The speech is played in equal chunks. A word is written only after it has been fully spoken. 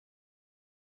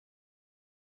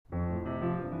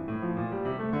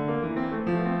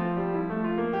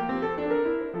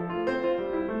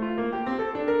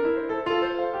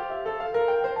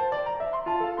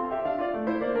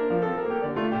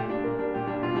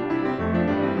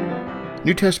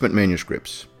New Testament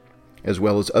manuscripts, as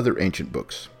well as other ancient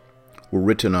books, were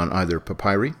written on either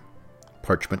papyri,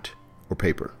 parchment, or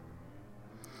paper.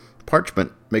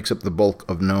 Parchment makes up the bulk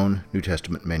of known New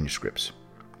Testament manuscripts.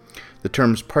 The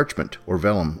terms parchment or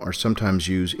vellum are sometimes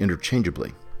used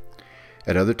interchangeably.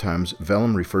 At other times,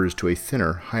 vellum refers to a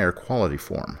thinner, higher quality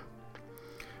form.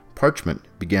 Parchment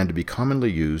began to be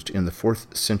commonly used in the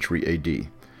 4th century AD,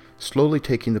 slowly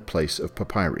taking the place of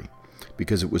papyri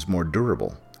because it was more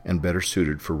durable and better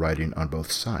suited for writing on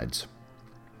both sides.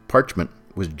 Parchment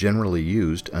was generally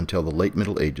used until the late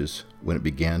Middle Ages, when it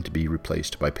began to be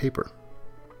replaced by paper.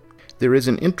 There is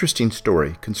an interesting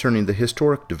story concerning the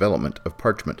historic development of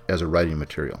parchment as a writing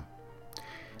material.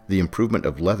 The improvement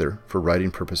of leather for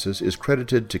writing purposes is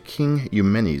credited to King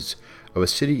Eumenes of a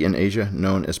city in Asia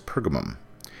known as Pergamum.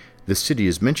 This city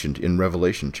is mentioned in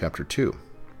Revelation chapter 2.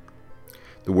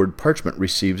 The word parchment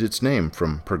receives its name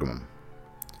from Pergamum.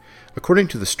 According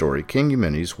to the story, King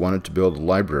Eumenes wanted to build a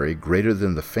library greater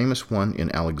than the famous one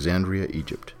in Alexandria,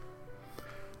 Egypt.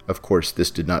 Of course, this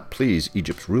did not please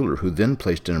Egypt's ruler, who then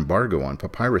placed an embargo on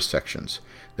papyrus sections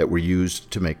that were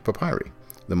used to make papyri,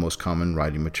 the most common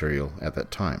writing material at that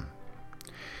time.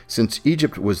 Since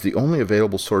Egypt was the only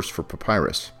available source for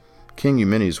papyrus, King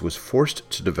Eumenes was forced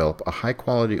to develop a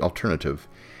high-quality alternative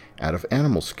out of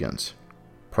animal skins.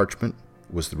 Parchment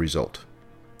was the result.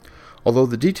 Although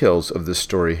the details of this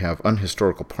story have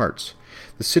unhistorical parts,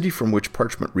 the city from which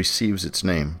parchment receives its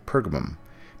name, Pergamum,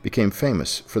 became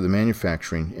famous for the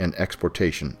manufacturing and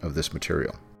exportation of this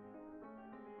material.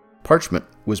 Parchment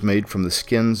was made from the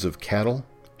skins of cattle,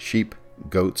 sheep,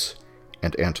 goats,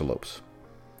 and antelopes.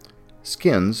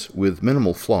 Skins with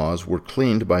minimal flaws were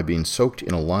cleaned by being soaked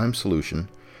in a lime solution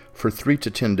for 3 to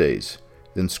 10 days,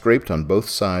 then scraped on both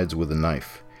sides with a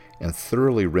knife and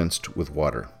thoroughly rinsed with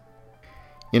water.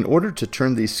 In order to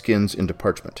turn these skins into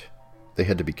parchment, they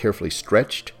had to be carefully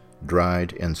stretched,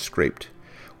 dried, and scraped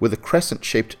with a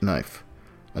crescent-shaped knife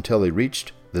until they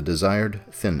reached the desired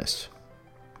thinness.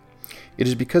 It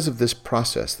is because of this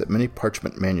process that many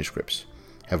parchment manuscripts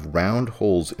have round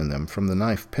holes in them from the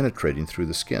knife penetrating through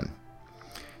the skin.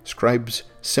 Scribes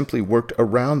simply worked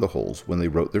around the holes when they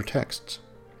wrote their texts.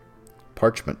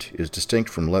 Parchment is distinct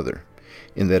from leather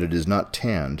in that it is not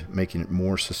tanned, making it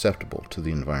more susceptible to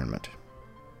the environment.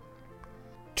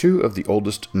 2 of the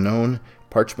oldest known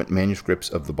parchment manuscripts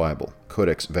of the Bible,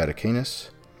 Codex Vaticanus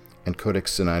and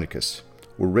Codex Sinaiticus,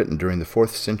 were written during the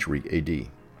 4th century AD.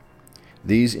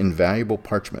 These invaluable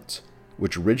parchments,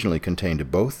 which originally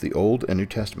contained both the Old and New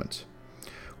Testaments,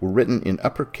 were written in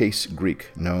uppercase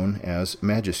Greek known as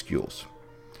majuscules.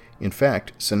 In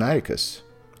fact, Sinaiticus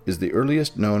is the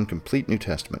earliest known complete New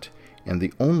Testament and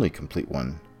the only complete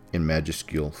one in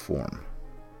majuscule form.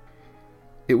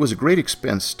 It was a great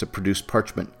expense to produce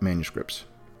parchment manuscripts.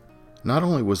 Not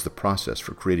only was the process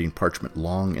for creating parchment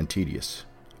long and tedious,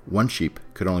 one sheep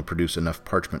could only produce enough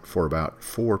parchment for about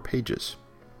 4 pages.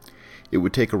 It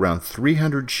would take around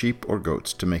 300 sheep or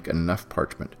goats to make enough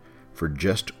parchment for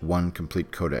just one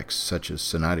complete codex, such as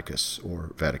Sinaiticus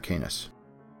or Vaticanus.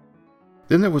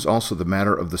 Then there was also the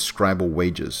matter of the scribal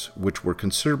wages, which were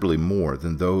considerably more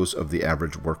than those of the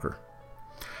average worker.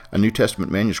 A New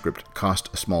Testament manuscript cost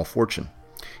a small fortune.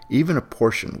 Even a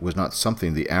portion was not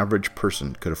something the average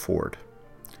person could afford.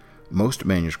 Most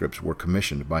manuscripts were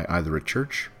commissioned by either a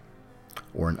church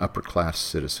or an upper-class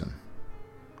citizen.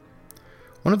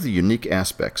 One of the unique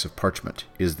aspects of parchment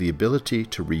is the ability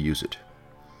to reuse it.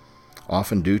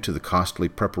 Often due to the costly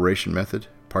preparation method,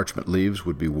 parchment leaves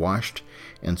would be washed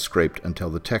and scraped until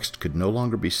the text could no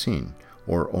longer be seen,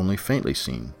 or only faintly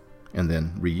seen, and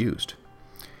then reused.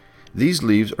 These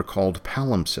leaves are called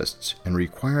palimpsests and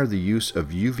require the use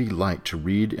of UV light to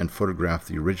read and photograph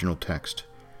the original text,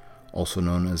 also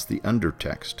known as the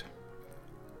undertext.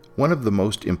 One of the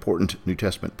most important New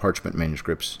Testament parchment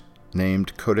manuscripts,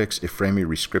 named Codex Ephraemi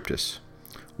Rescriptus,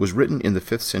 was written in the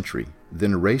 5th century,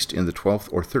 then erased in the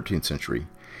 12th or 13th century,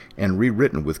 and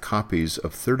rewritten with copies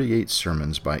of 38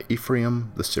 sermons by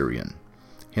Ephraim the Syrian,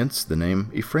 hence the name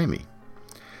Ephraemi.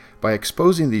 By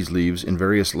exposing these leaves in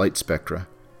various light spectra,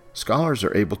 scholars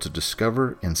are able to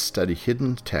discover and study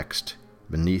hidden text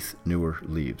beneath newer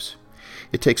leaves.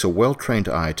 It takes a well-trained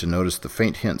eye to notice the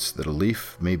faint hints that a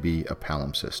leaf may be a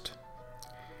palimpsest.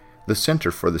 The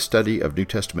Center for the Study of New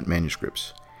Testament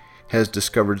Manuscripts has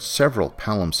discovered several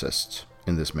palimpsests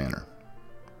in this manner.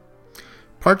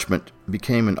 Parchment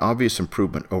became an obvious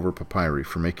improvement over papyri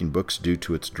for making books due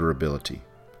to its durability.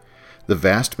 The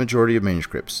vast majority of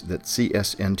manuscripts that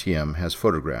CSNTM has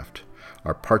photographed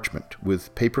are parchment,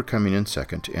 with paper coming in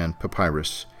second and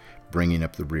papyrus bringing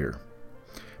up the rear.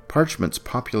 Parchment's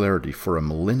popularity for a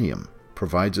millennium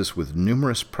provides us with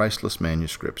numerous priceless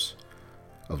manuscripts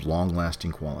of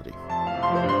long-lasting quality.